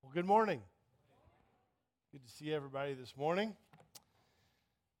Well, good morning. Good to see everybody this morning.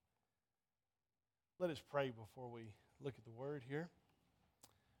 Let us pray before we look at the word here.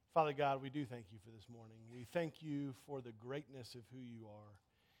 Father God, we do thank you for this morning. We thank you for the greatness of who you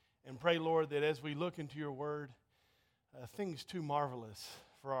are. And pray, Lord, that as we look into your word, things too marvelous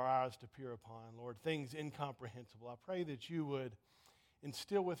for our eyes to peer upon, Lord, things incomprehensible. I pray that you would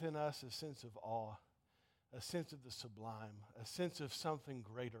instill within us a sense of awe, a sense of the sublime, a sense of something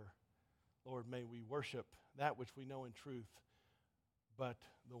greater. Lord, may we worship that which we know in truth, but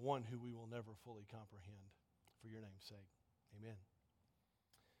the one who we will never fully comprehend. For your name's sake, amen.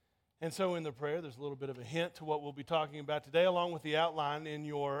 And so in the prayer, there's a little bit of a hint to what we'll be talking about today, along with the outline in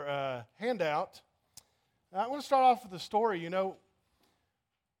your handout. I want to start off with a story. You know,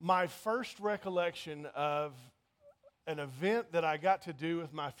 my first recollection of an event that I got to do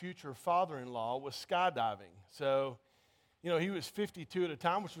with my future father-in-law was skydiving. So, you know, he was 52 at a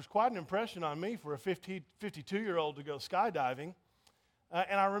time, which was quite an impression on me for a 52-year-old to go skydiving.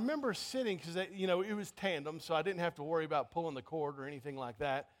 And I remember sitting, because, you know, it was tandem, so I didn't have to worry about pulling the cord or anything like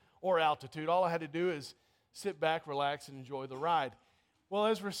that, or altitude. All I had to do is sit back, relax, and enjoy the ride. Well,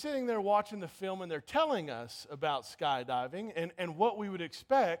 as we're sitting there watching the film and they're telling us about skydiving and what we would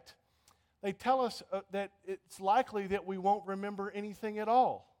expect, they tell us that it's likely that we won't remember anything at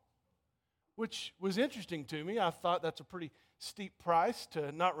all, which was interesting to me. I thought that's a pretty steep price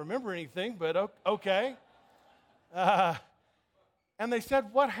to not remember anything, but okay. And they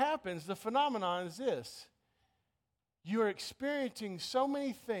said, what happens? The phenomenon is this. You are experiencing so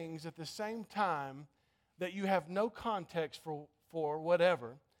many things at the same time that you have no context for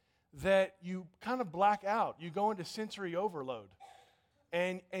whatever, that you kind of black out. You go into sensory overload.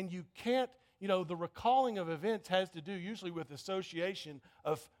 And you can't, you know, the recalling of events has to do usually with association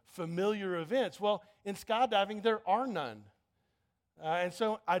of familiar events. Well, in skydiving, there are none. And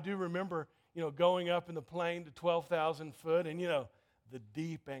so I do remember, you know, going up in the plane to 12,000 foot and, you know, the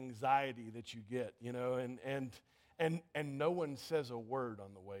deep anxiety that you get, you know, and no one says a word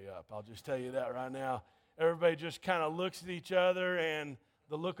on the way up. I'll just tell you that right now. Everybody just kind of looks at each other, and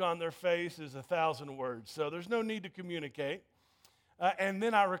the look on their face is 1,000 words. So there's no need to communicate. And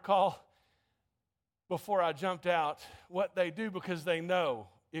then I recall, before I jumped out, what they do, because they know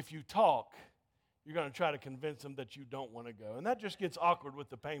if you talk, you're going to try to convince them that you don't want to go. And that just gets awkward with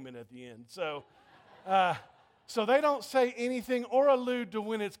the payment at the end. So so they don't say anything or allude to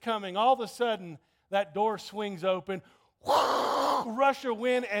when it's coming. All of a sudden, that door swings open, rush of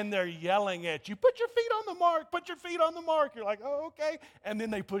wind, and they're yelling at you, put your feet on the mark, put your feet on the mark. You're like, oh, okay. And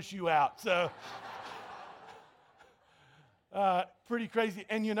then they push you out. So pretty crazy.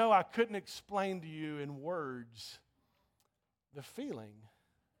 And you know, I couldn't explain to you in words the feeling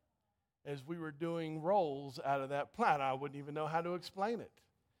as we were doing rolls out of that plane. I wouldn't even know how to explain it.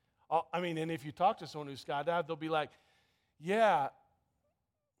 I mean, and if you talk to someone who skydived, they'll be like, yeah,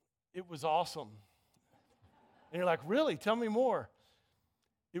 it was awesome. And you're like, really? Tell me more.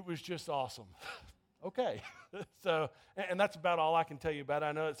 It was just awesome. Okay. So, and that's about all I can tell you about it.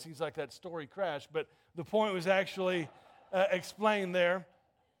 I know it seems like that story crashed, but the point was actually explained there.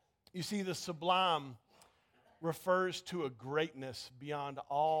 You see, the sublime refers to a greatness beyond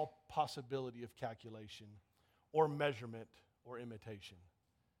all possibility of calculation or measurement or imitation.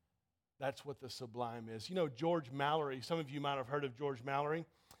 That's what the sublime is. You know, George Mallory, some of you might have heard of George Mallory.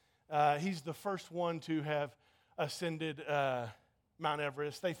 He's the first one to have ascended Mount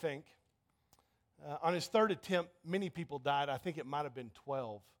Everest, they think. On his third attempt, many people died. I think it might have been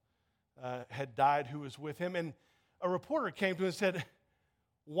 12 had died who was with him. And a reporter came to him and said,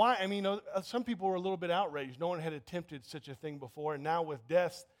 why? I mean, some people were a little bit outraged. No one had attempted such a thing before. And now with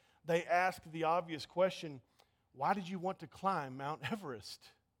deaths, they ask the obvious question, why did you want to climb Mount Everest?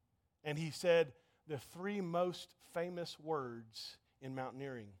 And he said the three most famous words in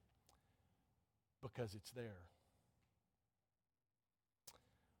mountaineering, because it's there.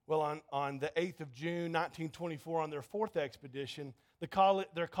 Well, on the 8th of June, 1924, on their fourth expedition,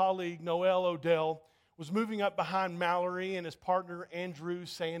 their colleague, Noel Odell, was moving up behind Mallory and his partner, Andrew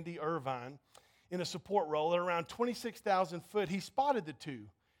Sandy Irvine, in a support role. At around 26,000 foot, he spotted the two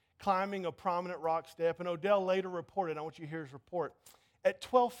climbing a prominent rock step, and Odell later reported, I want you to hear his report, at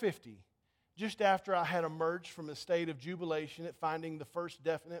 12:50, just after I had emerged from a state of jubilation at finding the first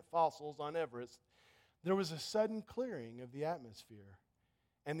definite fossils on Everest, there was a sudden clearing of the atmosphere,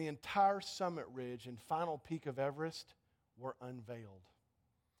 and the entire summit ridge and final peak of Everest were unveiled.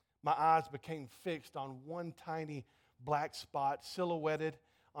 My eyes became fixed on one tiny black spot silhouetted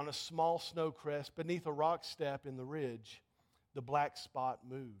on a small snow crest beneath a rock step in the ridge. The black spot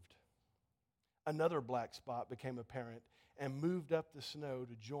moved. Another black spot became apparent, and moved up the snow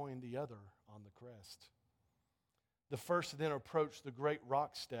to join the other on the crest. The first then approached the great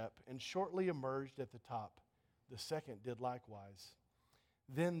rock step and shortly emerged at the top. The second did likewise.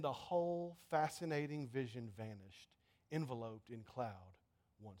 Then the whole fascinating vision vanished, enveloped in cloud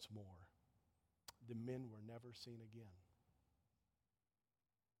once more. The men were never seen again.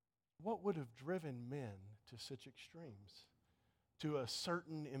 What would have driven men to such extremes, to a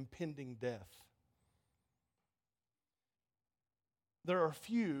certain impending death? There are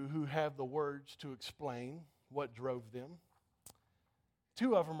few who have the words to explain what drove them.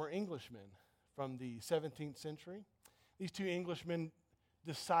 Two of them are Englishmen from the 17th century. These two Englishmen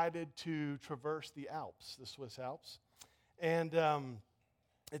decided to traverse the Alps, the Swiss Alps. And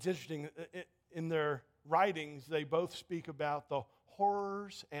it's interesting, in their writings, they both speak about the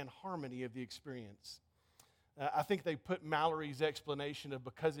horrors and harmony of the experience. I think they put Mallory's explanation of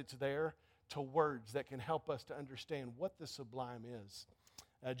because it's there to words that can help us to understand what the sublime is.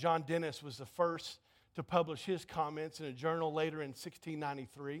 John Dennis was the first to publish his comments in a journal later in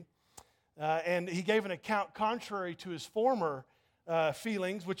 1693. And he gave an account contrary to his former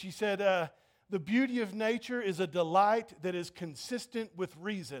feelings, which he said, the beauty of nature is a delight that is consistent with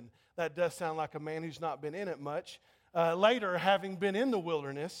reason. That does sound like a man who's not been in it much. Later, having been in the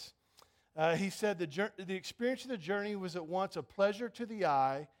wilderness, he said the experience of the journey was at once a pleasure to the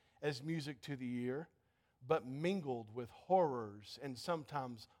eye as music to the ear, but mingled with horrors and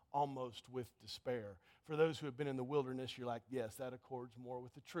sometimes almost with despair. For those who have been in the wilderness, you're like, yes, that accords more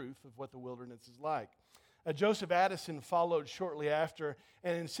with the truth of what the wilderness is like. Joseph Addison followed shortly after,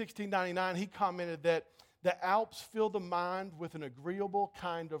 and in 1699 he commented that the Alps fill the mind with an agreeable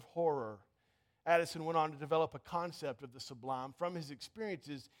kind of horror. Addison went on to develop a concept of the sublime from his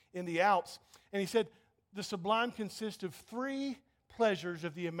experiences in the Alps, and he said the sublime consists of three pleasures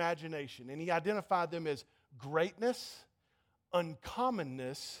of the imagination, and he identified them as greatness,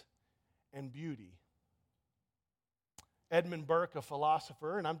 uncommonness, and beauty. Edmund Burke, a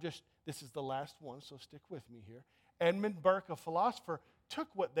philosopher, and this is the last one, so stick with me here. Edmund Burke, a philosopher, took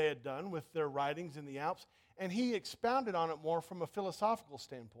what they had done with their writings in the Alps, and he expounded on it more from a philosophical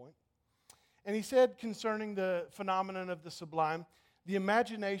standpoint. And he said concerning the phenomenon of the sublime, the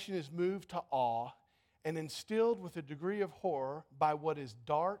imagination is moved to awe and instilled with a degree of horror by what is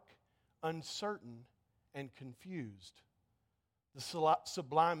dark, uncertain, and confused. The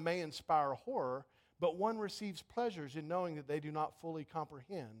sublime may inspire horror, but one receives pleasures in knowing that they do not fully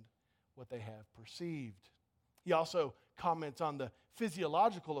comprehend what they have perceived. He also comments on the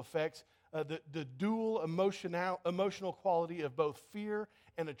physiological effects, the dual emotional quality of both fear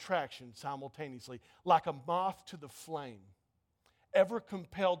and attraction simultaneously, like a moth to the flame, ever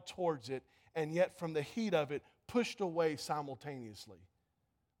compelled towards it, and yet from the heat of it, pushed away simultaneously.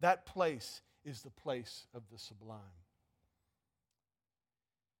 That place is the place of the sublime.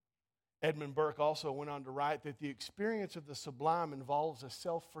 Edmund Burke also went on to write that the experience of the sublime involves a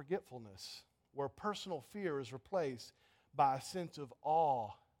self-forgetfulness, where personal fear is replaced by a sense of awe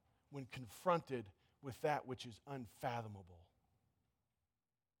when confronted with that which is unfathomable.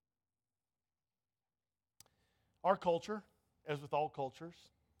 Our culture, as with all cultures,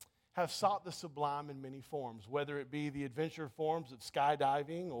 have sought the sublime in many forms, whether it be the adventure forms of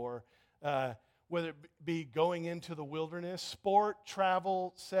skydiving or whether it be going into the wilderness, sport,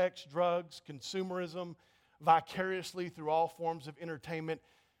 travel, sex, drugs, consumerism, vicariously through all forms of entertainment.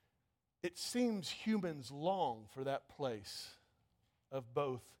 It seems humans long for that place of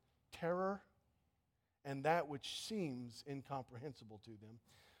both terror and that which seems incomprehensible to them.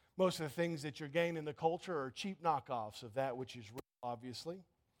 Most of the things that you're gaining in the culture are cheap knockoffs of that which is real, obviously.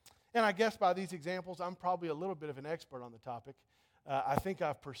 And I guess by these examples, I'm probably a little bit of an expert on the topic. I think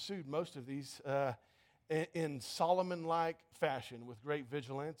I've pursued most of these in Solomon-like fashion with great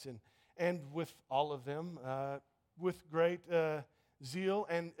vigilance and with all of them with great zeal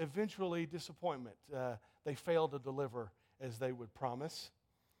and eventually disappointment. They fail to deliver as they would promise.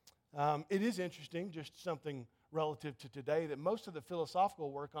 It is interesting, just something relative to today, that most of the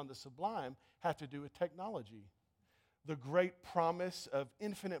philosophical work on the sublime have to do with technology. The great promise of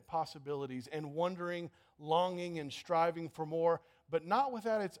infinite possibilities and wondering, longing, and striving for more, but not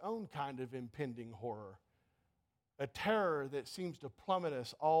without its own kind of impending horror. A terror that seems to plummet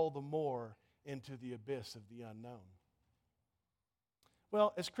us all the more into the abyss of the unknown.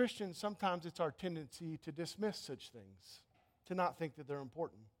 Well, as Christians, sometimes it's our tendency to dismiss such things, to not think that they're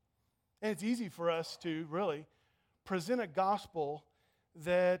important. And it's easy for us to really present a gospel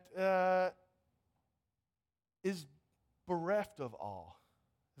that is bereft of awe,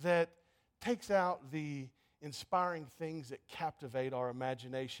 that takes out the inspiring things that captivate our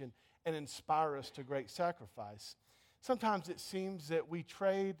imagination and inspire us to great sacrifice. Sometimes it seems that we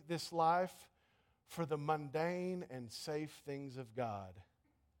trade this life for the mundane and safe things of God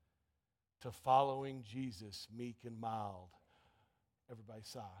to following Jesus, meek and mild. Everybody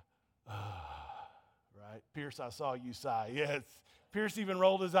sigh. Right? Pierce, I saw you sigh. Yes. Pierce even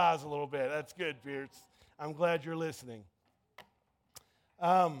rolled his eyes a little bit. That's good, Pierce. I'm glad you're listening.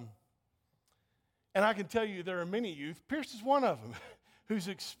 And I can tell you there are many youth, Pierce is one of them, who's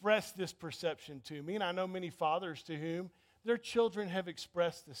expressed this perception to me. And I know many fathers to whom their children have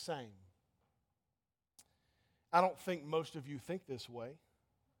expressed the same. I don't think most of you think this way,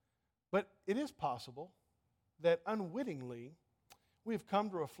 but it is possible that unwittingly we have come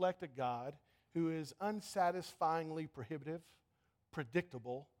to reflect a God who is unsatisfyingly prohibitive,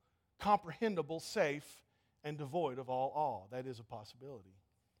 predictable, comprehensible, safe, and devoid of all awe. That is a possibility.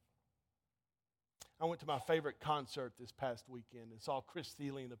 I went to my favorite concert this past weekend and saw Chris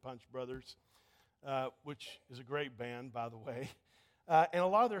Thile and the Punch Brothers, which is a great band, by the way. And a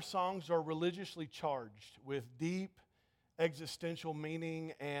lot of their songs are religiously charged with deep existential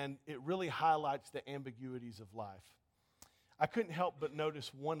meaning, and it really highlights the ambiguities of life. I couldn't help but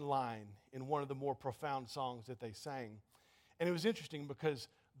notice one line in one of the more profound songs that they sang. And it was interesting because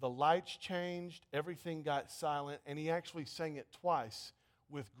the lights changed, everything got silent, and he actually sang it twice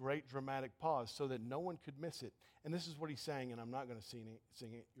with great dramatic pause so that no one could miss it. And this is what he sang, and I'm not going to sing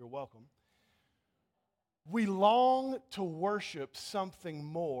it. You're welcome. We long to worship something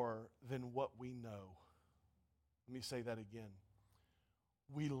more than what we know. Let me say that again.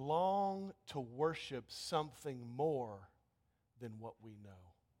 We long to worship something more than what we know.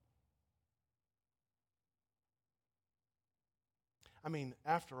 I mean,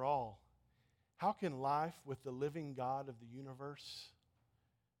 after all, how can life with the living God of the universe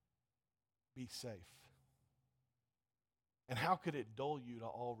be safe? And how could it dull you to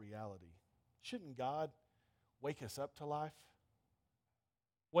all reality? Shouldn't God wake us up to life?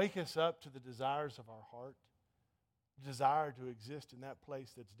 Wake us up to the desires of our heart? Desire to exist in that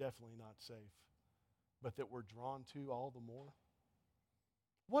place that's definitely not safe, but that we're drawn to all the more?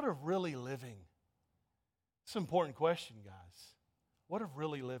 What of really living? It's an important question, guys. What of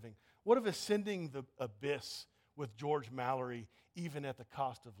really living? What of ascending the abyss with George Mallory, even at the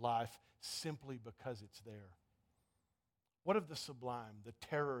cost of life, simply because it's there? What of the sublime, the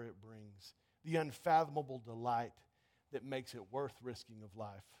terror it brings, the unfathomable delight that makes it worth risking of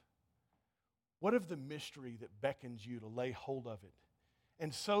life? What of the mystery that beckons you to lay hold of it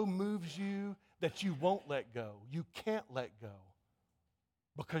and so moves you that you won't let go? You can't let go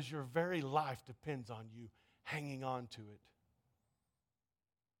because your very life depends on you hanging on to it.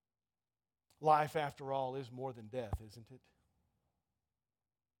 Life, after all, is more than death, isn't it?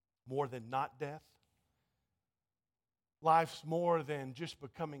 More than not death. Life's more than just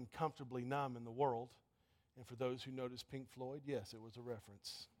becoming comfortably numb in the world. And for those who noticed Pink Floyd, yes, it was a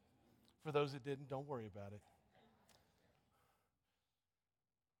reference. For those that didn't, don't worry about it.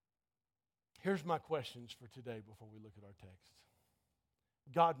 Here's my questions for today before we look at our text.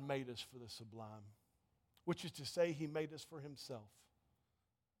 God made us for the sublime, which is to say He made us for Himself.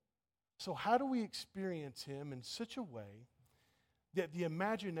 So how do we experience Him in such a way that the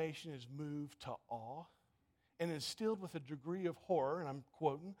imagination is moved to awe and instilled with a degree of horror, and I'm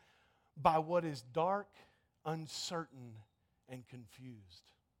quoting, by what is dark, uncertain, and confused?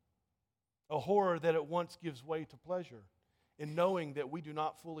 A horror that at once gives way to pleasure in knowing that we do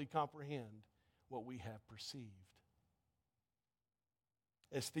not fully comprehend what we have perceived.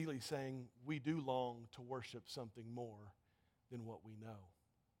 As Thiele's saying, we do long to worship something more than what we know.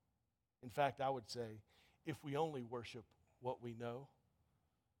 In fact, I would say, if we only worship what we know,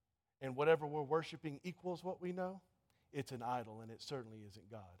 and whatever we're worshiping equals what we know, it's an idol, and it certainly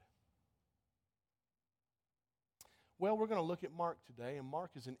isn't God. Well, we're going to look at Mark today, and Mark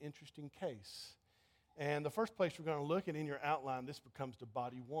is an interesting case. And the first place we're going to look at in your outline, this becomes the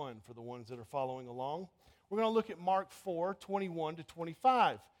body one for the ones that are following along. We're going to look at Mark 4, 21 to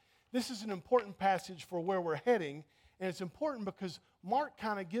 25. This is an important passage for where we're heading, and it's important because Mark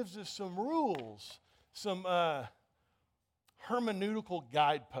kind of gives us some rules, some hermeneutical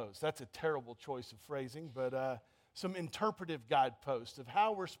guideposts. That's a terrible choice of phrasing, but some interpretive guideposts of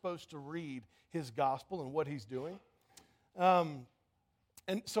how we're supposed to read his gospel and what he's doing.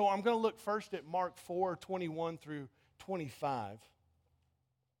 And so I'm going to look first at Mark 4, 21 through 25.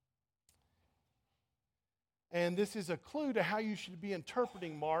 And this is a clue to how you should be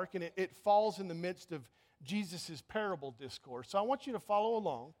interpreting Mark, and it falls in the midst of Jesus' parable discourse. So I want you to follow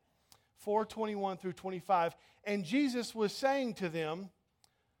along, 4:21 through 25. And Jesus was saying to them,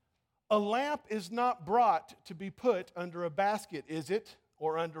 "A lamp is not brought to be put under a basket, is it,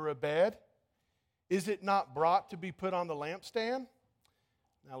 or under a bed? Is it not brought to be put on the lampstand?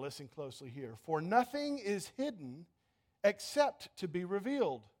 Now listen closely here. For nothing is hidden except to be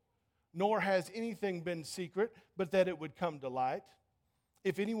revealed, nor has anything been secret, but that it would come to light.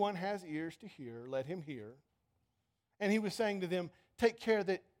 If anyone has ears to hear, let him hear. And he was saying to them, take care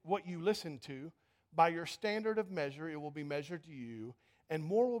that what you listen to, by your standard of measure, it will be measured to you, and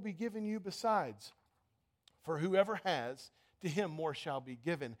more will be given you besides. For whoever has, to him more shall be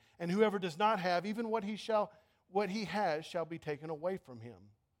given. And whoever does not have, even what he has shall be taken away from him.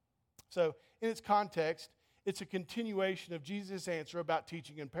 So, in its context, it's a continuation of Jesus' answer about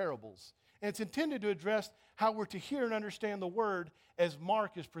teaching in parables. And it's intended to address how we're to hear and understand the word as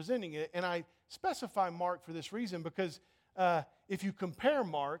Mark is presenting it. And I specify Mark for this reason because if you compare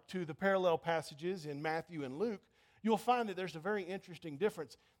Mark to the parallel passages in Matthew and Luke, you'll find that there's a very interesting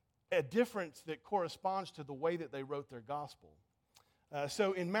difference, a difference that corresponds to the way that they wrote their gospel.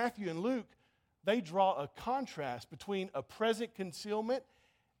 So in Matthew and Luke, they draw a contrast between a present concealment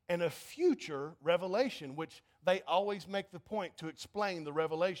and a future revelation, which they always make the point to explain the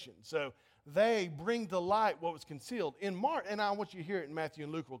revelation. So they bring to light what was concealed. In Mark, and I want you to hear it in Matthew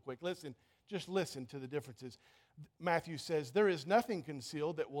and Luke real quick. Just listen to the differences. Matthew says, there is nothing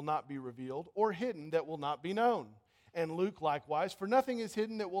concealed that will not be revealed, or hidden that will not be known. And Luke likewise, for nothing is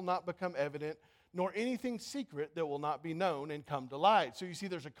hidden that will not become evident, nor anything secret that will not be known and come to light. So you see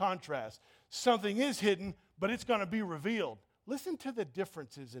there's a contrast. Something is hidden, but it's going to be revealed. Listen to the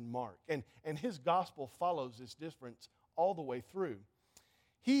differences in Mark, and his gospel follows this difference all the way through.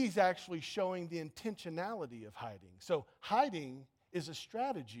 He's actually showing the intentionality of hiding. So hiding is a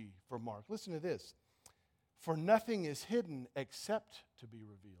strategy for Mark. Listen to this. For nothing is hidden except to be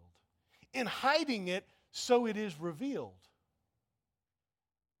revealed. In hiding it, so it is revealed.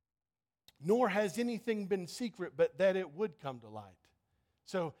 Nor has anything been secret, but that it would come to light.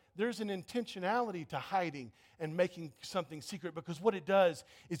 So there's an intentionality to hiding and making something secret, because what it does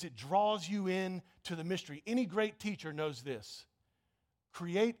is it draws you in to the mystery. Any great teacher knows this.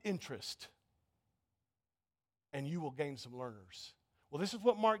 Create interest, and you will gain some learners. Well, this is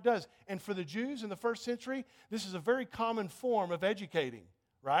what Mark does. And for the Jews in the first century, this is a very common form of educating,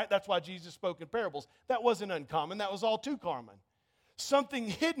 right? That's why Jesus spoke in parables. That wasn't uncommon. That was all too common. Something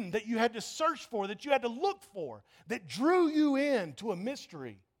hidden that you had to search for, that you had to look for, that drew you in to a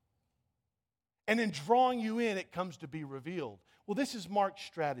mystery. And in drawing you in, it comes to be revealed. Well, this is Mark's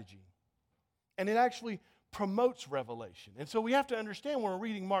strategy. And it actually promotes revelation. And so we have to understand when we're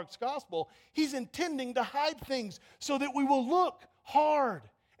reading Mark's gospel, he's intending to hide things so that we will look hard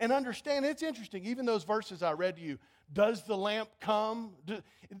and understand. It's interesting, even those verses I read to you, does the lamp come?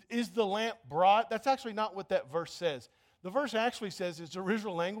 Is the lamp brought? That's actually not what that verse says. The verse actually says, its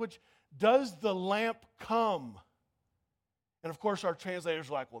original language, does the lamp come? And of course our translators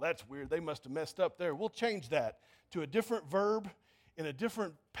are like, well, that's weird. They must have messed up there. We'll change that to a different verb in a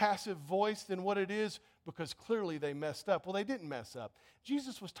different passive voice than what it is, because clearly they messed up. Well, they didn't mess up.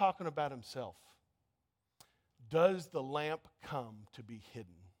 Jesus was talking about himself. Does the lamp come to be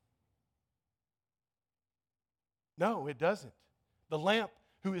hidden? No, it doesn't. The lamp,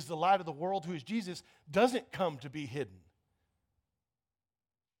 who is the light of the world, who is Jesus, doesn't come to be hidden.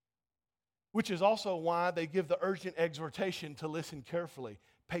 Which is also why they give the urgent exhortation to listen carefully.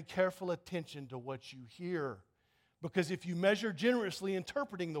 Pay careful attention to what you hear. Because if you measure generously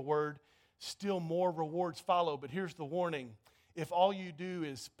interpreting the word, still more rewards follow. But here's the warning. If all you do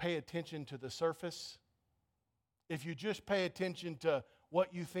is pay attention to the surface, if you just pay attention to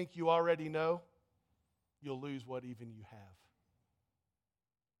what you think you already know, you'll lose what even you have.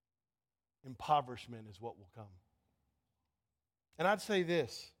 Impoverishment is what will come. And I'd say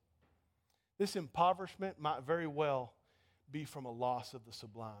this impoverishment might very well be from a loss of the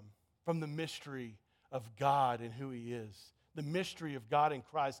sublime, from the mystery of God and who He is, the mystery of God in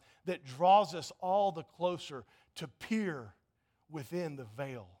Christ that draws us all the closer to peer within the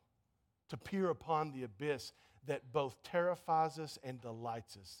veil, to peer upon the abyss that both terrifies us and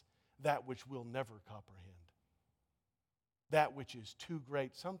delights us, that which we'll never comprehend, that which is too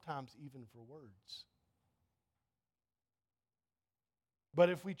great, sometimes even for words. But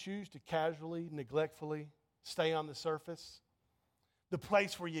if we choose to casually, neglectfully stay on the surface, the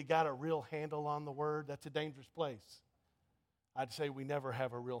place where you got a real handle on the word, that's a dangerous place. I'd say we never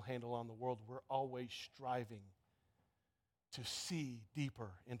have a real handle on the world. We're always striving to see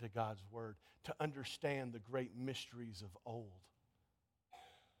deeper into God's word, to understand the great mysteries of old.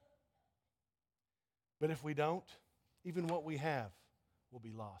 But if we don't, even what we have will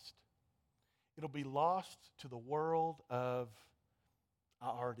be lost. It'll be lost to the world of, I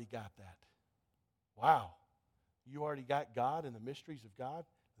already got that. Wow, you already got God and the mysteries of God?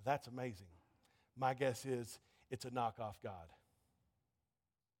 That's amazing. my guess is it's a knockoff God.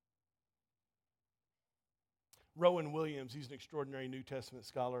 Rowan Williams, he's an extraordinary New Testament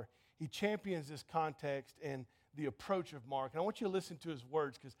scholar. He champions this context and the approach of Mark. And I want you to listen to his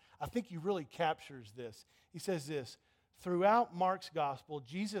words because I think he really captures this. He says this, throughout Mark's gospel,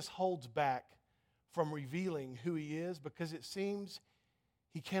 Jesus holds back from revealing who he is because it seems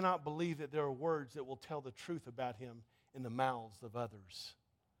he cannot believe that there are words that will tell the truth about him in the mouths of others.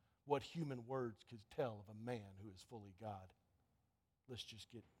 What human words could tell of a man who is fully God? Let's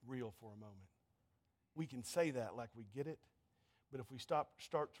just get real for a moment. We can say that like we get it, but if we start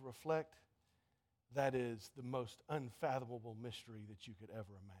to reflect, that is the most unfathomable mystery that you could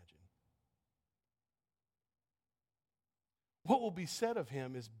ever imagine. What will be said of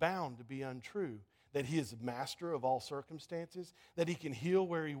him is bound to be untrue. That he is master of all circumstances, that he can heal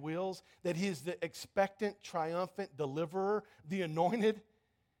where he wills, that he is the expectant, triumphant deliverer, the anointed.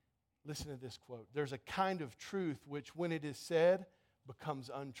 Listen to this quote. There's a kind of truth which, when it is said, becomes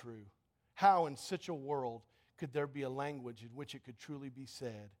untrue. How in such a world could there be a language in which it could truly be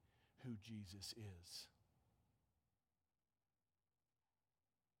said who Jesus is?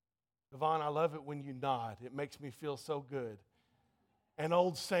 Yvonne, I love it when you nod. It makes me feel so good. An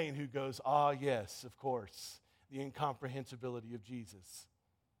old saint who goes, ah, yes, of course, the incomprehensibility of Jesus.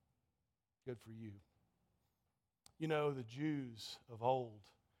 Good for you. You know, the Jews of old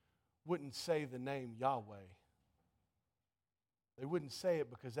wouldn't say the name Yahweh. They wouldn't say it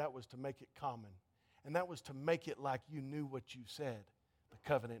because that was to make it common. And that was to make it like you knew what you said, the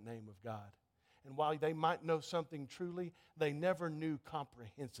covenant name of God. And while they might know something truly, they never knew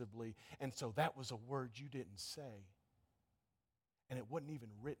comprehensively. And so that was a word you didn't say. And it wasn't even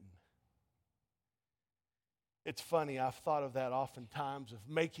written. It's funny, I've thought of that oftentimes, of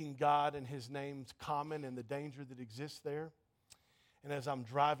making God and his names common and the danger that exists there. And as I'm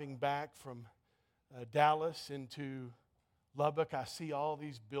driving back from Dallas into Lubbock, I see all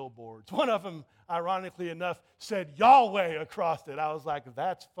these billboards. One of them, ironically enough, said Yahweh across it. I was like,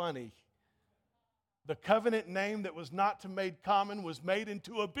 that's funny. The covenant name that was not to made common was made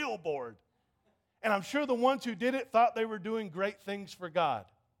into a billboard. And I'm sure the ones who did it thought they were doing great things for God.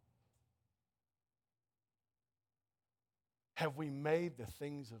 Have we made the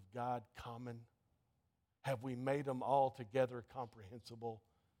things of God common? Have we made them altogether comprehensible?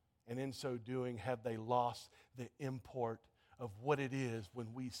 And in so doing, have they lost the import of what it is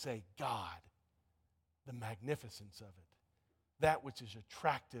when we say God, the magnificence of it, that which is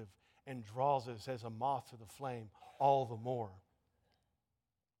attractive and draws us as a moth to the flame all the more?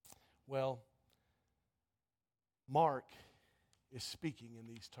 Well, Mark is speaking in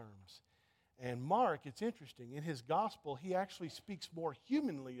these terms. And Mark, it's interesting, in his gospel, he actually speaks more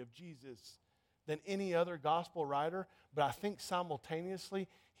humanly of Jesus than any other gospel writer, but I think simultaneously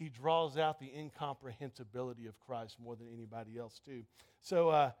he draws out the incomprehensibility of Christ more than anybody else too.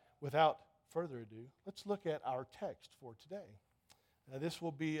 So without further ado, let's look at our text for today. This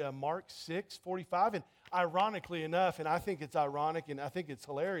will be Mark 6:45, and ironically enough, and I think it's ironic and I think it's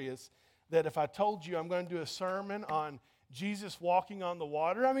hilarious, that if I told you I'm going to do a sermon on Jesus walking on the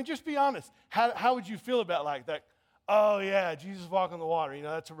water, I mean, just be honest. How would you feel about like that? Oh, yeah, Jesus walking on the water. You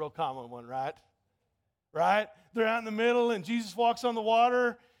know, that's a real common one, right? Right? They're out in the middle and Jesus walks on the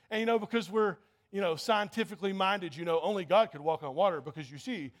water. And, you know, because we're, you know, scientifically minded, you know, only God could walk on water because you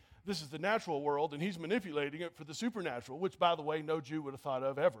see, this is the natural world and he's manipulating it for the supernatural, which, by the way, no Jew would have thought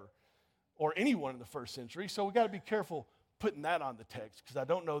of ever, or anyone in the first century. So we got to be careful putting that on the text because I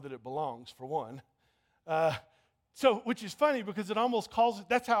don't know that it belongs, for one. Which is funny because it almost calls it,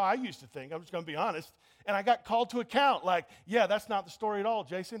 that's how I used to think. I'm just going to be honest. And I got called to account like, yeah, that's not the story at all,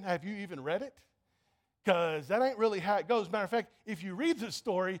 Jason. Have you even read it? Because that ain't really how it goes. Matter of fact, if you read the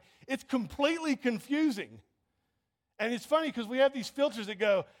story, it's completely confusing. And it's funny because we have these filters that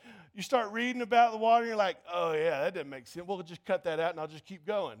go, you start reading about the water, and you're like, oh, yeah, that doesn't make sense. We'll just cut that out, and I'll just keep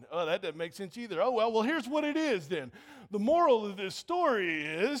going. Oh, that doesn't make sense either. Oh, well, here's what it is then. The moral of this story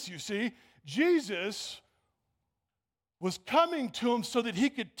is, you see, Jesus was coming to him so that he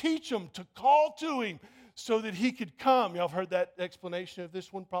could teach him, to call to him so that he could come. Y'all have heard that explanation of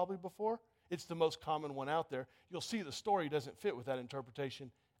this one probably before? It's the most common one out there. You'll see the story doesn't fit with that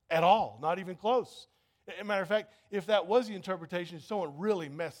interpretation at all, not even close. As a matter of fact, if that was the interpretation, someone really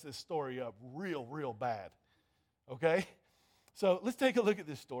messed this story up real bad. Okay? So let's take a look at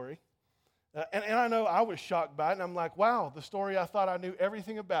this story. And I know I was shocked by it, and I'm like, wow, the story I thought I knew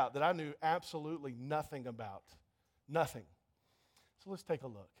everything about, that I knew absolutely nothing about. Nothing. So let's take a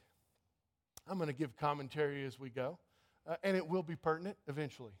look. I'm going to give commentary as we go, and it will be pertinent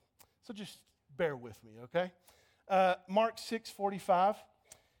eventually. So just bear with me, okay? Mark 6:45.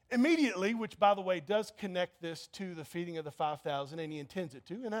 Immediately, which by the way does connect this to the feeding of the 5,000, and he intends it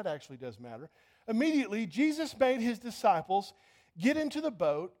to, and that actually does matter. Immediately, Jesus made his disciples get into the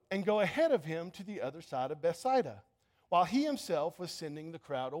boat and go ahead of him to the other side of Bethsaida, while he himself was sending the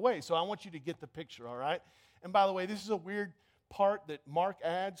crowd away. So I want you to get the picture, all right? And by the way, this is a weird part that Mark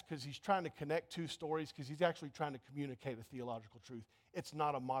adds because he's trying to connect two stories because he's actually trying to communicate a theological truth. It's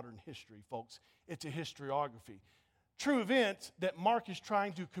not a modern history, folks. It's a historiography. True events that Mark is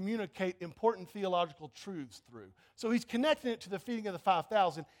trying to communicate important theological truths through. So he's connecting it to the feeding of the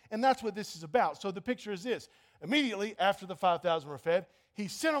 5,000, and that's what this is about. So the picture is this. Immediately after the 5,000 were fed, he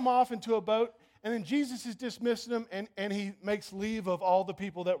sent them off into a boat, and then Jesus is dismissing them, and he makes leave of all the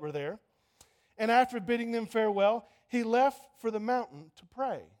people that were there. And after bidding them farewell, he left for the mountain to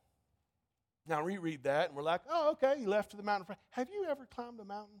pray. Now reread that, and we're like, oh, okay, he left for the mountain to pray. Have you ever climbed a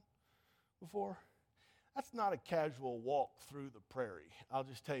mountain before? That's not a casual walk through the prairie. I'll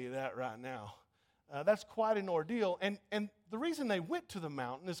just tell you that right now. That's quite an ordeal. And the reason they went to the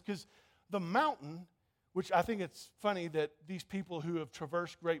mountain is because the mountain, which I think it's funny that these people who have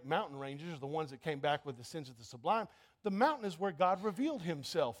traversed great mountain ranges are the ones that came back with the sins of the sublime. The mountain is where God revealed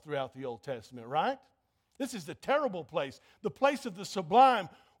himself throughout the Old Testament, right? This is the terrible place, the place of the sublime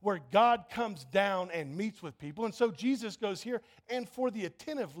where God comes down and meets with people. And so Jesus goes here. And for the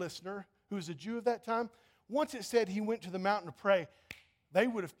attentive listener who was a Jew of that time, once it said he went to the mountain to pray, they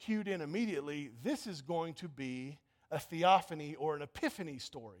would have cued in immediately, this is going to be a theophany or an epiphany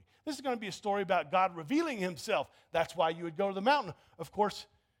story. This is going to be a story about God revealing himself. That's why you would go to the mountain. Of course,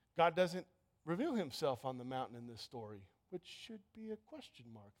 God doesn't reveal himself on the mountain in this story, which should be a question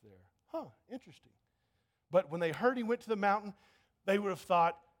mark there. Huh, interesting. But when they heard he went to the mountain, they would have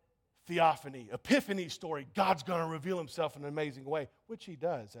thought, theophany, epiphany story. God's going to reveal himself in an amazing way, which he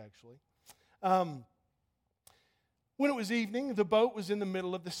does, actually. When it was evening, the boat was in the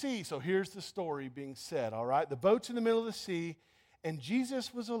middle of the sea. So here's the story being said, all right? The boat's in the middle of the sea, and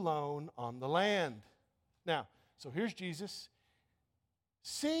Jesus was alone on the land. Now, so here's Jesus,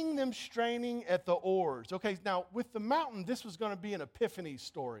 seeing them straining at the oars. Okay, now with the mountain, this was going to be an epiphany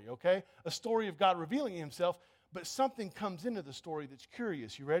story, okay? A story of God revealing himself, but something comes into the story that's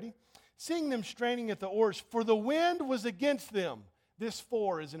curious. You ready? Seeing them straining at the oars, for the wind was against them. This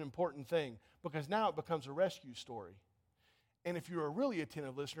 "for" is an important thing because now it becomes a rescue story. And if you're a really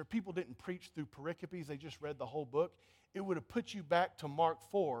attentive listener, people didn't preach through pericopes, they just read the whole book. It would have put you back to Mark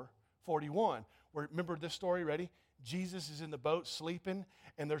 4:41, where, remember this story, ready? Jesus is in the boat sleeping,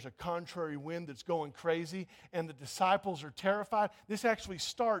 and there's a contrary wind that's going crazy, and the disciples are terrified. This actually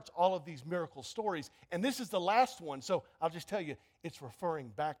starts all of these miracle stories, and this is the last one. So I'll just tell you, it's referring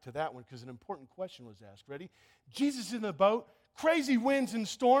back to that one because an important question was asked. Ready? Jesus is in the boat, crazy winds and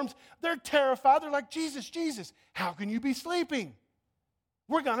storms. They're terrified. They're like, Jesus, Jesus, how can you be sleeping?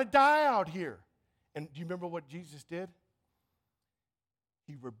 We're going to die out here. And do you remember what Jesus did?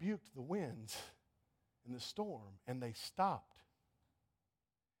 He rebuked the winds and the storm, and they stopped.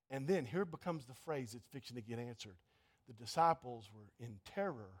 And then here becomes the phrase that's fixing to get answered. The disciples were in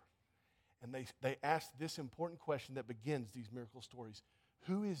terror, and they asked this important question that begins these miracle stories.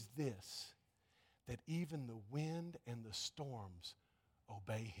 Who is this that even the wind and the storms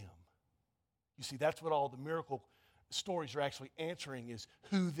obey him? You see, that's what all the miracle stories are actually answering, is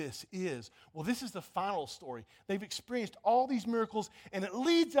who this is. Well, this is the final story. They've experienced all these miracles, and it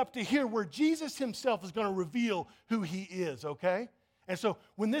leads up to here where Jesus himself is going to reveal who he is, okay? And so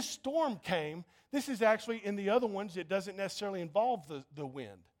when this storm came, this is actually in the other ones, it doesn't necessarily involve the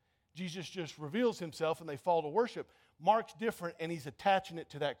wind. Jesus just reveals himself and they fall to worship. Mark's different, and he's attaching it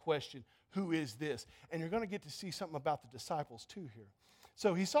to that question, who is this? And you're going to get to see something about the disciples too here.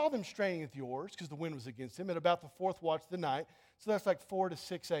 So he saw them straining at the oars because the wind was against him at about the fourth watch of the night. So that's like 4 to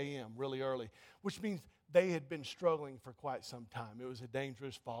 6 a.m., really early, which means they had been struggling for quite some time. It was a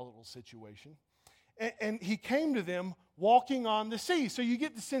dangerous, volatile situation. And he came to them walking on the sea. So you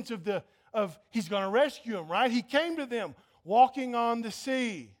get the sense of he's going to rescue them, right? He came to them walking on the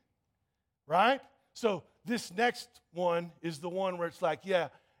sea, right? So this next one is the one where it's like, yeah,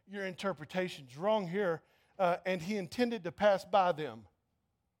 your interpretation's wrong here. And he intended to pass by them.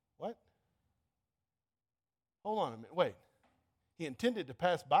 What? Hold on a minute. Wait. He intended to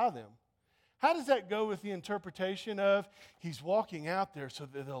pass by them. How does that go with the interpretation of he's walking out there so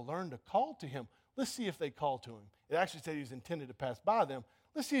that they'll learn to call to him? Let's see if they call to him. It actually said he was intended to pass by them.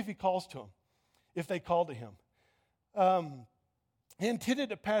 Let's see if he calls to them, if they call to him. He intended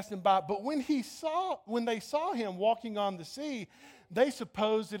to pass them by, but when they saw him walking on the sea, they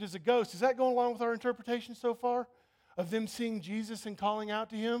supposed it is a ghost. Is that going along with our interpretation so far of them seeing Jesus and calling out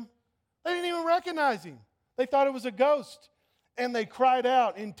to him? They didn't even recognize him. They thought it was a ghost. And they cried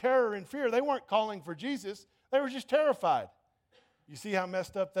out in terror and fear. They weren't calling for Jesus. They were just terrified. You see how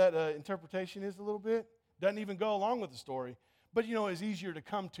messed up that interpretation is a little bit? Doesn't even go along with the story. But it's easier to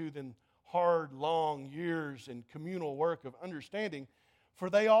come to than hard, long years and communal work of understanding. For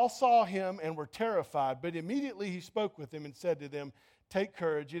they all saw him and were terrified. But immediately he spoke with them and said to them, "Take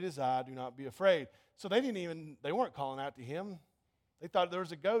courage, it is I, do not be afraid." So they weren't calling out to him. They thought there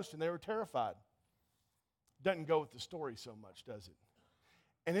was a ghost and they were terrified. Doesn't go with the story so much, does it?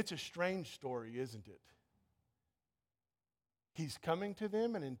 And it's a strange story, isn't it? He's coming to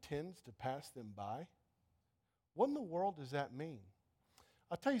them and intends to pass them by. What in the world does that mean?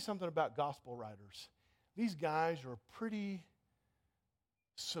 I'll tell you something about gospel writers. These guys are pretty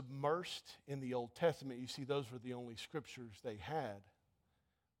submersed in the Old Testament. You see, those were the only scriptures they had.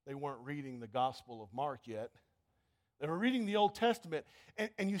 They weren't reading the Gospel of Mark yet. They were reading the Old Testament.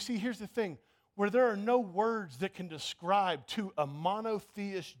 And you see, here's the thing. Where there are no words that can describe to a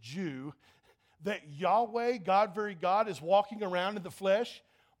monotheist Jew that Yahweh, God, very God, is walking around in the flesh,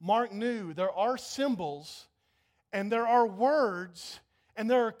 Mark knew there are symbols and there are words and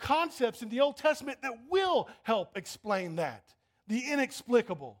there are concepts in the Old Testament that will help explain that, the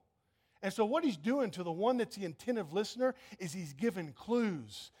inexplicable. And so what he's doing to the one that's the attentive listener is he's giving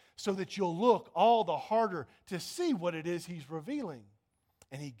clues so that you'll look all the harder to see what it is he's revealing.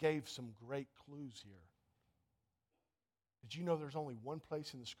 And he gave some great clues here. Did you know there's only one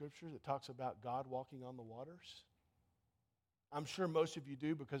place in the Scripture that talks about God walking on the waters? I'm sure most of you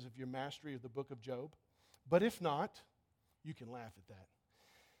do because of your mastery of the book of Job. But if not, you can laugh at that.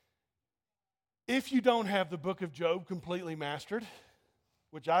 If you don't have the book of Job completely mastered,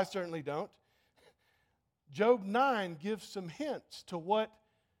 which I certainly don't, Job 9 gives some hints to what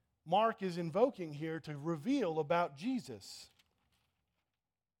Mark is invoking here to reveal about Jesus.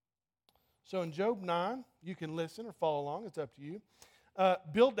 So in Job 9, you can listen or follow along. It's up to you.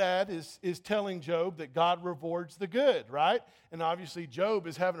 Bildad is telling Job that God rewards the good, right? And obviously Job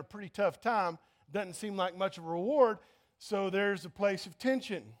is having a pretty tough time. Doesn't seem like much of a reward. So there's a place of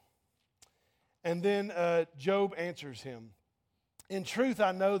tension. And then Job answers him. "In truth,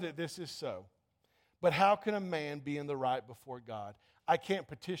 I know that this is so. But how can a man be in the right before God? I can't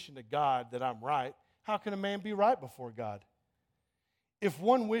petition to God that I'm right. How can a man be right before God? If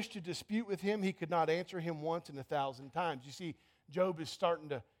one wished to dispute with him, he could not answer him once in 1,000 times." You see, Job is starting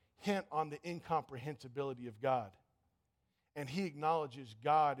to hint on the incomprehensibility of God. And he acknowledges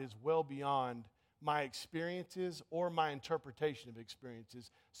God is well beyond my experiences or my interpretation of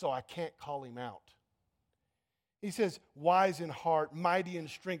experiences, so I can't call him out. He says, "Wise in heart, mighty in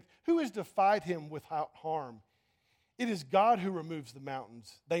strength, who has defied him without harm? It is God who removes the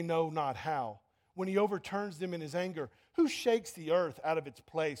mountains. They know not how. When he overturns them in his anger, who shakes the earth out of its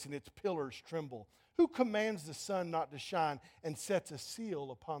place and its pillars tremble? Who commands the sun not to shine and sets a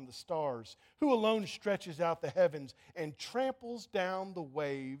seal upon the stars? Who alone stretches out the heavens and tramples down the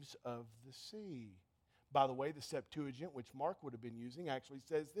waves of the sea?" By the way, the Septuagint, which Mark would have been using, actually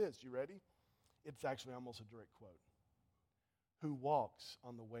says this. You ready? It's actually almost a direct quote. "Who walks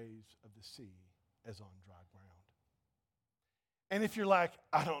on the waves of the sea as on dry ground." And if you're like,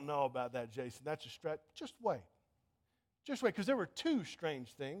 "I don't know about that, Jason, that's a stretch," just wait. Just wait, because there were two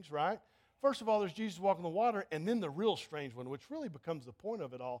strange things, right? First of all, there's Jesus walking the water, and then the real strange one, which really becomes the point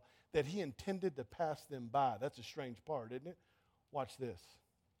of it all, that he intended to pass them by. That's a strange part, isn't it? Watch this.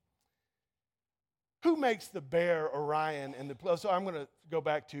 Who makes the bear Orion and the... So I'm going to go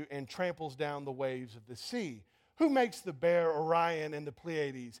back to, "and tramples down the waves of the sea." Who makes the bear Orion and the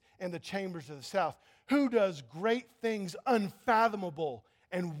Pleiades and the chambers of the south? Who does great things unfathomable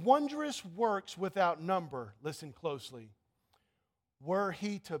and wondrous works without number? Listen closely. "Were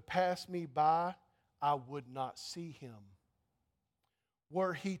he to pass me by, I would not see him.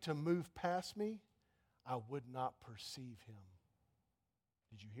 Were he to move past me, I would not perceive him."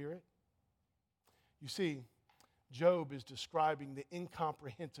 Did you hear it? You see, Job is describing the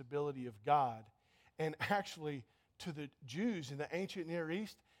incomprehensibility of God. And actually, to the Jews in the ancient Near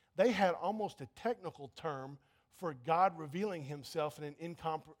East, they had almost a technical term for God revealing himself in an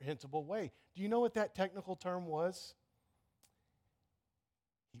incomprehensible way. Do you know what that technical term was?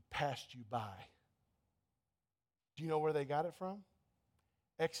 He passed you by. Do you know where they got it from?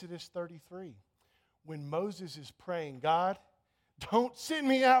 Exodus 33. When Moses is praying, "God, don't send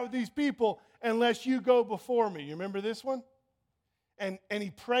me out with these people unless you go before me." You remember this one? And he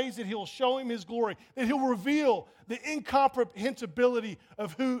prays that he'll show him his glory, that he'll reveal the incomprehensibility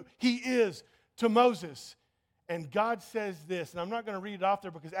of who he is to Moses. And God says this, and I'm not going to read it off there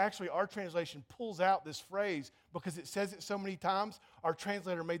because actually our translation pulls out this phrase because it says it so many times. Our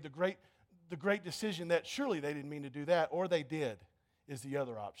translator made the the great decision that surely they didn't mean to do that, or they did, is the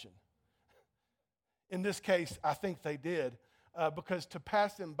other option. In this case, I think they did, because to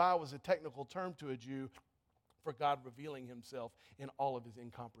pass them by was a technical term to a Jew for God revealing himself in all of his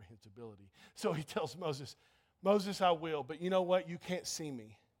incomprehensibility. So he tells Moses, Moses, I will, but you know what? You can't see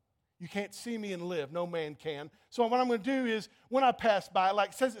me. You can't see me and live. No man can. So what I'm going to do is, when I pass by,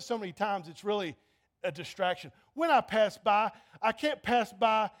 like it says it so many times, it's really a distraction. When I pass by, I can't pass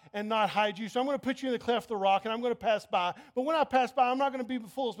by and not hide you. So I'm going to put you in the cleft of the rock, and I'm going to pass by. But when I pass by, I'm not going to be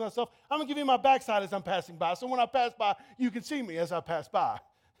fool of myself. I'm going to give you my backside as I'm passing by. So when I pass by, you can see me as I pass by.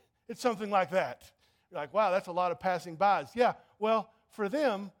 It's something like that. You're like, wow, that's a lot of passing bys. Yeah, well, for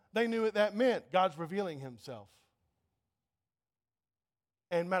them, they knew what that meant. God's revealing himself.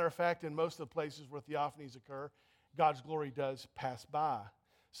 And matter of fact, in most of the places where theophanies occur, God's glory does pass by.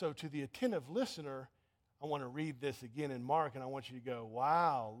 So to the attentive listener, I want to read this again in Mark, and I want you to go,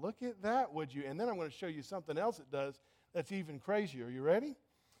 wow, look at that, would you? And then I'm going to show you something else it does that's even crazier. Are you ready?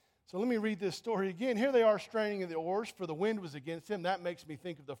 So let me read this story again. Here they are straining at the oars, for the wind was against them. That makes me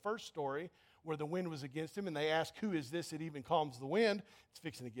think of the first story where the wind was against him, and they ask, who is this that even calms the wind? It's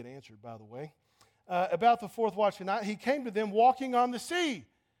fixing to get answered, by the way. About the fourth watch of the night, he came to them walking on the sea,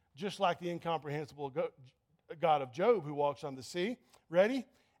 just like the incomprehensible God of Job who walks on the sea. Ready?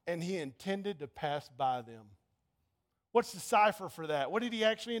 And he intended to pass by them. What's the cipher for that? What did he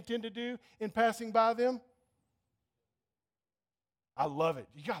actually intend to do in passing by them? I love it.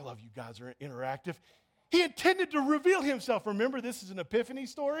 I love you guys are interactive. He intended to reveal himself. Remember, this is an epiphany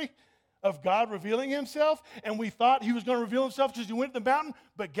story of God revealing himself, and we thought he was going to reveal himself because he went to the mountain,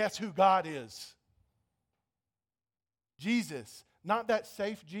 but guess who God is? Jesus. Not that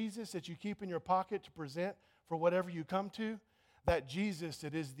safe Jesus that you keep in your pocket to present for whatever you come to. That Jesus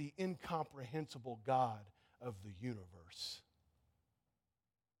that is the incomprehensible God of the universe.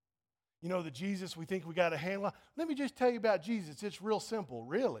 You know, the Jesus we think we got a handle on. Let me just tell you about Jesus. It's real simple,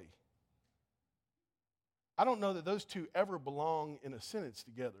 really. I don't know that those two ever belong in a sentence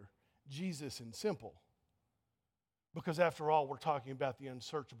together, Jesus and simple. Because after all, we're talking about the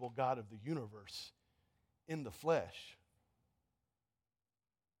unsearchable God of the universe in the flesh.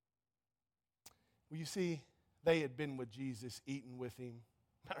 Well, you see, they had been with Jesus, eaten with him.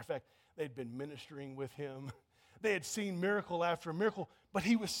 Matter of fact, they'd been ministering with him. They had seen miracle after miracle, but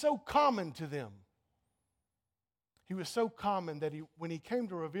he was so common to them. He was so common that when he came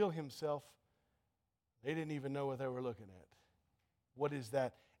to reveal himself, they didn't even know what they were looking at. What is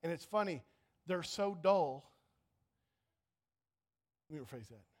that? And it's funny, they're so dull. Let me rephrase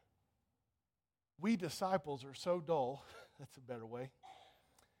that. We disciples are so dull, that's a better way,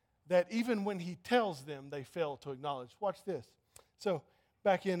 that even when he tells them, they fail to acknowledge. Watch this. So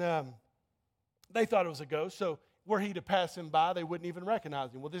back in, they thought it was a ghost, so were he to pass him by, they wouldn't even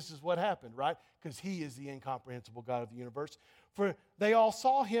recognize him. Well, this is what happened, right? Because he is the incomprehensible God of the universe. For they all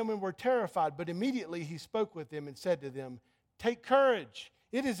saw him and were terrified, but immediately he spoke with them and said to them, "Take courage,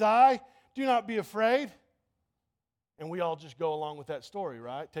 it is I, do not be afraid." And we all just go along with that story,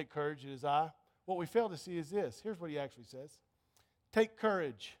 right? Take courage, it is I. What we fail to see is this. Here's what he actually says. Take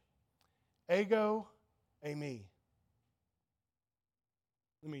courage. Ego, eimi.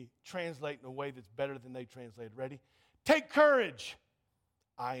 Let me translate in a way that's better than they translated. Ready? Take courage.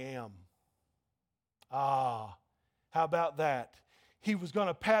 I am. Ah, how about that? He was going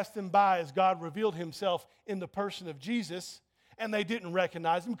to pass them by as God revealed himself in the person of Jesus, and they didn't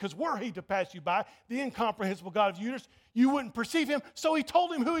recognize him because were he to pass you by, the incomprehensible God of the universe, you wouldn't perceive him. So he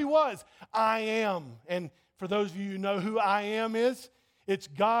told him who he was. I am. And for those of you who know who I am is, it's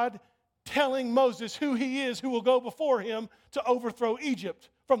God telling Moses who he is, who will go before him to overthrow Egypt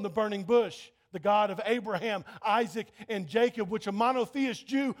from the burning bush. The God of Abraham, Isaac, and Jacob, which a monotheist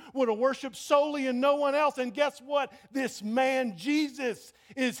Jew would have worshiped solely and no one else. And guess what? This man, Jesus,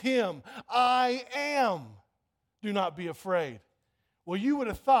 is him. I am. Do not be afraid. Well, you would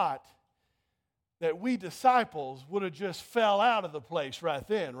have thought that we disciples would have just fell out of the place right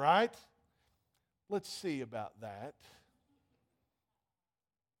then, right? Let's see about that.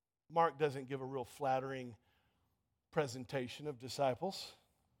 Mark doesn't give a real flattering presentation of disciples.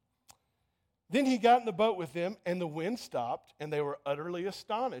 Then he got in the boat with them, and the wind stopped, and they were utterly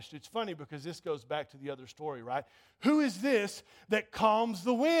astonished. It's funny because this goes back to the other story, right? Who is this that calms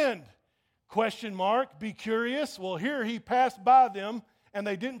the wind? Question mark, be curious. Well, here he passed by them, and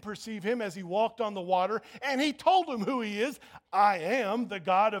they didn't perceive him as he walked on the water, and he told them who he is. I am the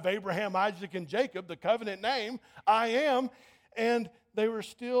God of Abraham, Isaac, and Jacob, the covenant name. I am. And they were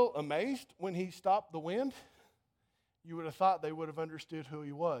still amazed when he stopped the wind. You would have thought they would have understood who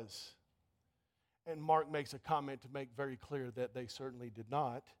he was. And Mark makes a comment to make very clear that they certainly did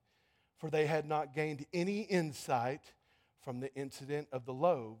not. for they had not gained any insight from the incident of the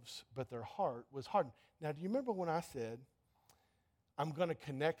loaves, but their heart was hardened. Now, do you remember when I said, I'm going to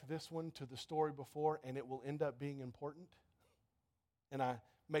connect this one to the story before, and it will end up being important? And I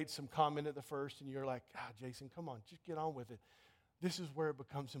made some comment at the first, and you're like, Jason, come on, just get on with it. This is where it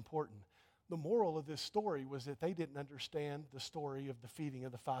becomes important. The moral of this story was that they didn't understand the story of the feeding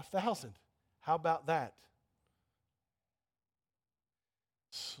of the 5,000. How about that?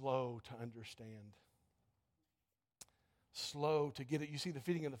 Slow to understand. Slow to get it. You see, the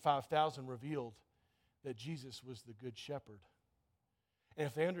feeding of the 5,000 revealed that Jesus was the good shepherd. And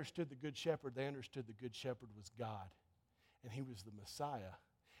if they understood the good shepherd, they understood the good shepherd was God. And he was the Messiah.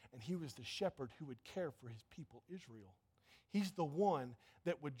 And he was the shepherd who would care for his people, Israel. He's the one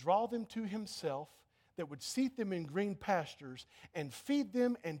that would draw them to himself, that would seat them in green pastures and feed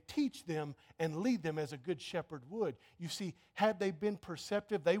them and teach them and lead them as a good shepherd would. You see, had they been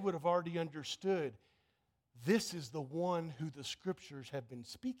perceptive, they would have already understood this is the one who the scriptures have been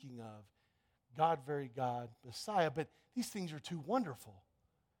speaking of. God, very God, Messiah. But these things are too wonderful.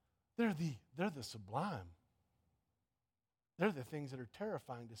 They're the sublime. They're the things that are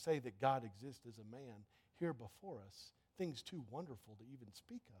terrifying to say that God exists as a man here before us. Things too wonderful to even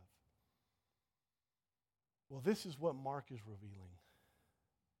speak of. Well, this is what Mark is revealing.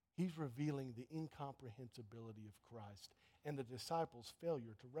 He's revealing the incomprehensibility of Christ and the disciples'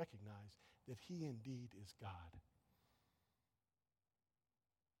 failure to recognize that he indeed is God.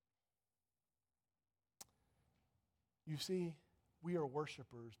 You see, we are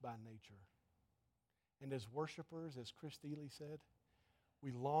worshipers by nature. And as worshipers, as Chris Thiele said,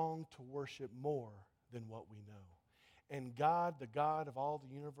 we long to worship more than what we know. And God, the God of all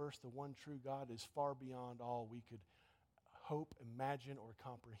the universe, the one true God, is far beyond all we could hope, imagine, or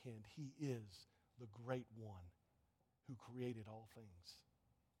comprehend. He is the great one who created all things.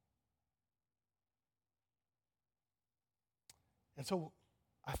 And so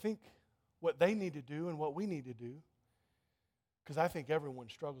I think what they need to do and what we need to do, because I think everyone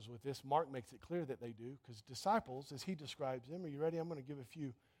struggles with this, Mark makes it clear that they do, because disciples, as he describes them, are you ready? I'm going to give a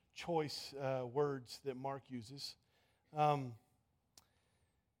few choice words that Mark uses. Are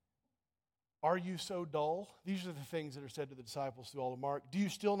you so dull? These are the things that are said to the disciples through all of Mark. Do you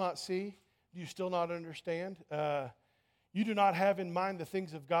still not see? Do you still not understand? You do not have in mind the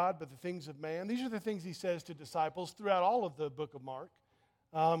things of God, but the things of man. These are the things he says to disciples throughout all of the book of Mark.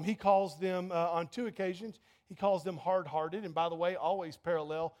 He calls them, on two occasions, he calls them hard-hearted. And by the way, always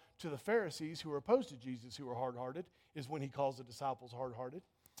parallel to the Pharisees who were opposed to Jesus, who were hard-hearted, is when he calls the disciples hard-hearted.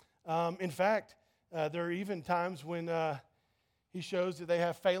 In fact, there are even times when he shows that they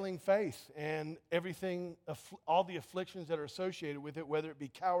have failing faith and everything, all the afflictions that are associated with it, whether it be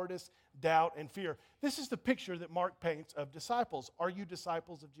cowardice, doubt, and fear. This is the picture that Mark paints of disciples. Are you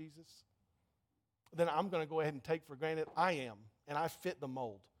disciples of Jesus? Then I'm going to go ahead and take for granted I am, and I fit the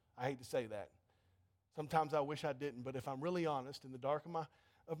mold. I hate to say that. Sometimes I wish I didn't, but if I'm really honest, in the dark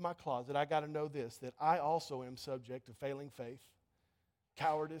of my closet, I got to know this, that I also am subject to failing faith,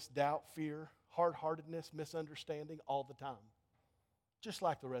 cowardice, doubt, fear, hard-heartedness, misunderstanding all the time, just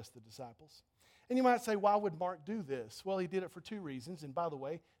like the rest of the disciples. And you might say, why would Mark do this? Well, he did it for two reasons, and by the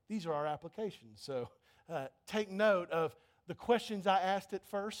way, these are our applications. So take note of the questions I asked at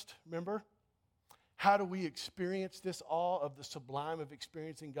first, remember? How do we experience this awe of the sublime of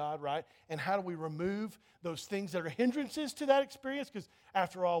experiencing God, right? And how do we remove those things that are hindrances to that experience? Because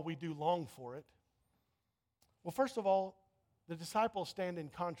after all, we do long for it. Well, first of all, the disciples stand in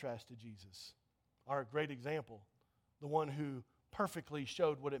contrast to Jesus, are a great example. The one who perfectly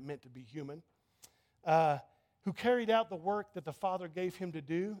showed what it meant to be human, who carried out the work that the Father gave him to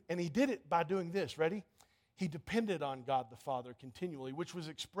do, and he did it by doing this, ready? He depended on God the Father continually, which was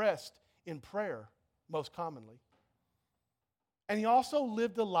expressed in prayer most commonly. And he also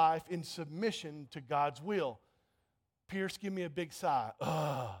lived a life in submission to God's will. Pierce, give me a big sigh.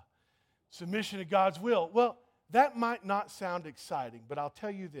 Submission to God's will. Well, that might not sound exciting, but I'll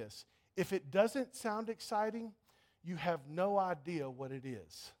tell you this. If it doesn't sound exciting, you have no idea what it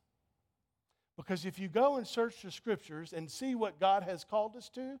is. Because if you go and search the scriptures and see what God has called us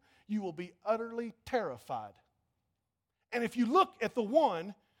to, you will be utterly terrified. And if you look at the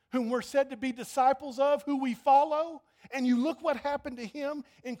one whom we're said to be disciples of, who we follow, and you look what happened to him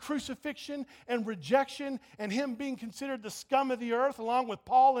in crucifixion and rejection and him being considered the scum of the earth along with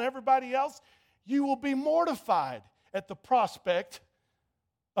Paul and everybody else, you will be mortified at the prospect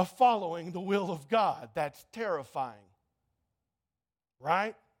of following the will of God. That's terrifying.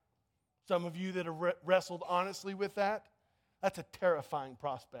 Right? Some of you that have wrestled honestly with that, that's a terrifying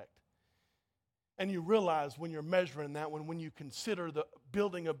prospect. And you realize when you're measuring that, when you consider the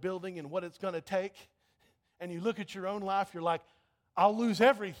building a building and what it's going to take, and you look at your own life, you're like, I'll lose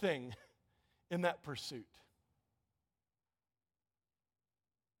everything in that pursuit.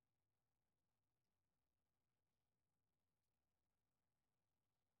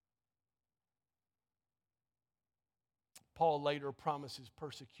 Paul later promises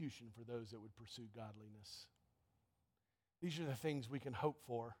persecution for those that would pursue godliness. These are the things we can hope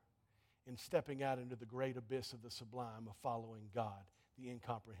for in stepping out into the great abyss of the sublime of following God, the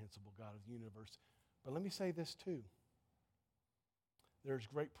incomprehensible God of the universe. But let me say this too. There's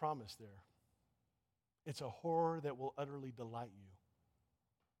great promise there. It's a horror that will utterly delight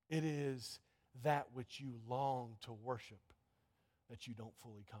you. It is that which you long to worship that you don't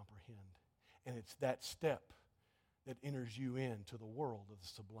fully comprehend. And it's that step that enters you into the world of the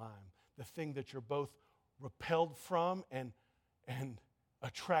sublime, the thing that you're both repelled from and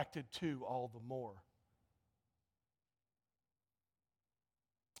attracted to all the more.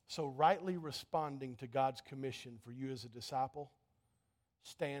 So rightly responding to God's commission for you as a disciple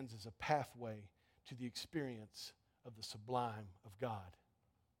stands as a pathway to the experience of the sublime of God.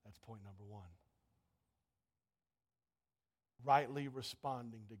 That's point number one. Rightly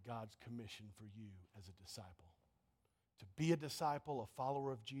responding to God's commission for you as a disciple. To be a disciple, a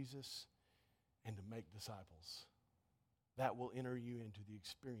follower of Jesus, and to make disciples. That will enter you into the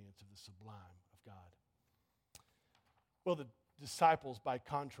experience of the sublime of God. Well, the disciples, by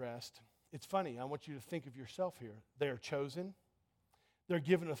contrast, it's funny. I want you to think of yourself here. They are chosen. They're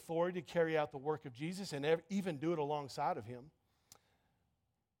given authority to carry out the work of Jesus and even do it alongside of him.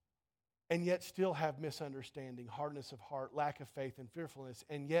 And yet still have misunderstanding, hardness of heart, lack of faith, and fearfulness.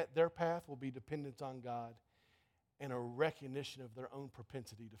 And yet their path will be dependence on God and a recognition of their own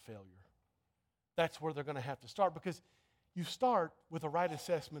propensity to failure. That's where they're going to have to start, because you start with a right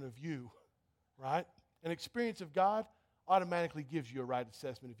assessment of you, right? An experience of God automatically gives you a right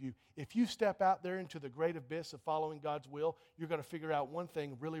assessment of you. If you step out there into the great abyss of following God's will, you're going to figure out one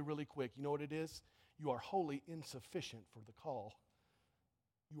thing really, really quick. You know what it is? You are wholly insufficient for the call.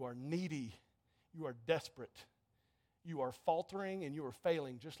 You are needy. You are desperate. You are faltering and you are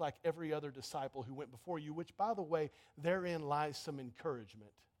failing just like every other disciple who went before you, which, by the way, therein lies some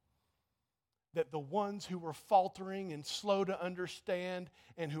encouragement. That the ones who were faltering and slow to understand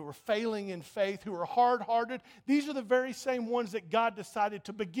and who were failing in faith, who were hard-hearted, these are the very same ones that God decided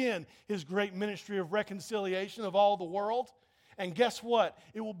to begin his great ministry of reconciliation of all the world. And guess what?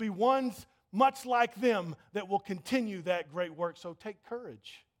 It will be ones much like them that will continue that great work. So take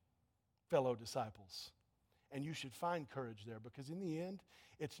courage, fellow disciples. And you should find courage there, because in the end,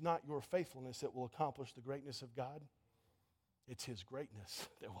 it's not your faithfulness that will accomplish the greatness of God. It's his greatness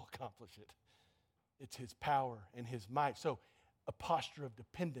that will accomplish it. It's his power and his might. So a posture of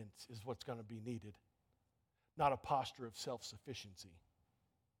dependence is what's going to be needed, not a posture of self-sufficiency.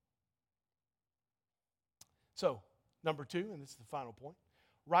 So, number two, and this is the final point,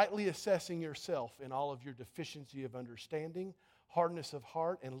 rightly assessing yourself in all of your deficiency of understanding, hardness of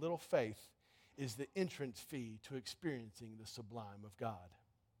heart, and little faith is the entrance fee to experiencing the sublime of God.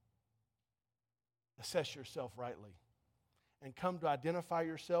 Assess yourself rightly and come to identify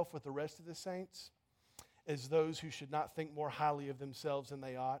yourself with the rest of the saints as those who should not think more highly of themselves than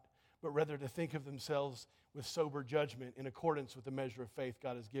they ought, but rather to think of themselves with sober judgment in accordance with the measure of faith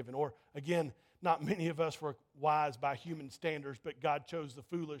God has given. Or again, not many of us were wise by human standards, but God chose the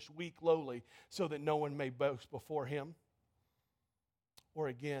foolish, weak, lowly, so that no one may boast before him. Or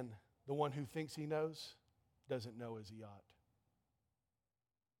again, the one who thinks he knows doesn't know as he ought.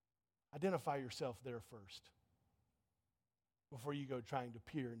 Identify yourself there first before you go trying to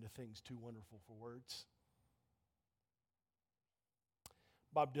peer into things too wonderful for words.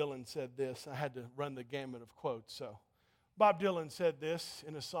 Bob Dylan said this. I had to run the gamut of quotes. So Bob Dylan said this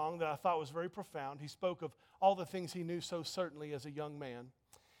in a song that I thought was very profound. He spoke of all the things he knew so certainly as a young man.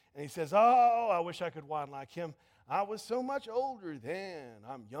 And he says, "Oh, I wish I could whine like him. I was so much older then.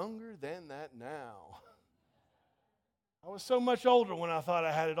 I'm younger than that now." I was so much older when I thought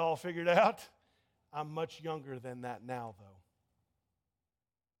I had it all figured out. I'm much younger than that now, though.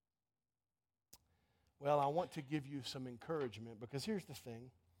 Well, I want to give you some encouragement, because here's the thing.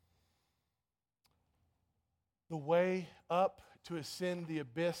 The way up to ascend the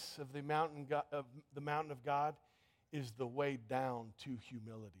abyss of the mountain of God is the way down to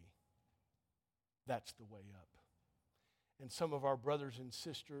humility. That's the way up. And some of our brothers and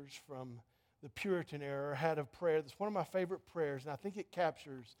sisters from the Puritan era had a prayer that's one of my favorite prayers, and I think it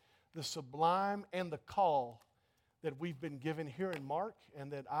captures the sublime and the call that we've been given here in Mark,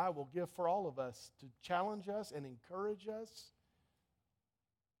 and that I will give for all of us to challenge us and encourage us.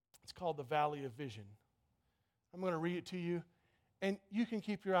 It's called the Valley of Vision. I'm going to read it to you, and you can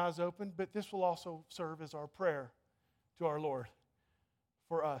keep your eyes open, but this will also serve as our prayer to our Lord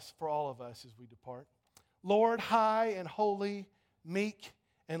for us, for all of us as we depart. Lord, high and holy, meek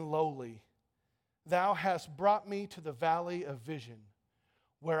and lowly, thou hast brought me to the valley of vision,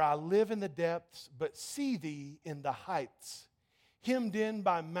 where I live in the depths, but see thee in the heights. Hemmed in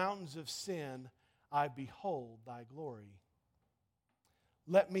by mountains of sin, I behold thy glory.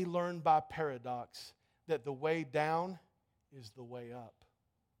 Let me learn by paradox that the way down is the way up,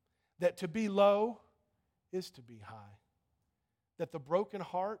 that to be low is to be high, that the broken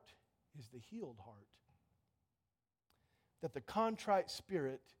heart is the healed heart, that the contrite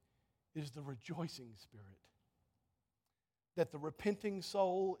spirit is the rejoicing spirit, that the repenting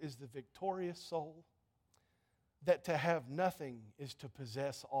soul is the victorious soul, that to have nothing is to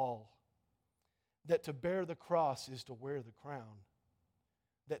possess all, that to bear the cross is to wear the crown,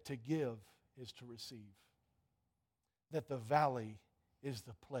 that to give is to receive, that the valley is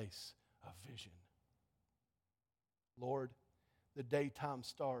the place of vision. Lord, the daytime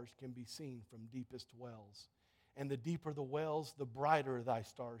stars can be seen from deepest wells, and the deeper the wells, the brighter thy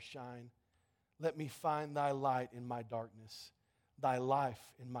stars shine. Let me find thy light in my darkness, thy life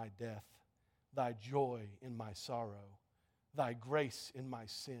in my death, thy joy in my sorrow, thy grace in my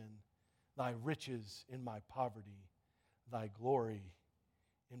sin, thy riches in my poverty, thy glory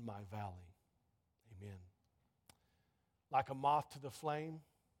in my valley. Amen. Like a moth to the flame,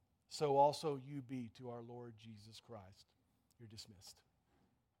 so also you be to our Lord Jesus Christ. You're dismissed.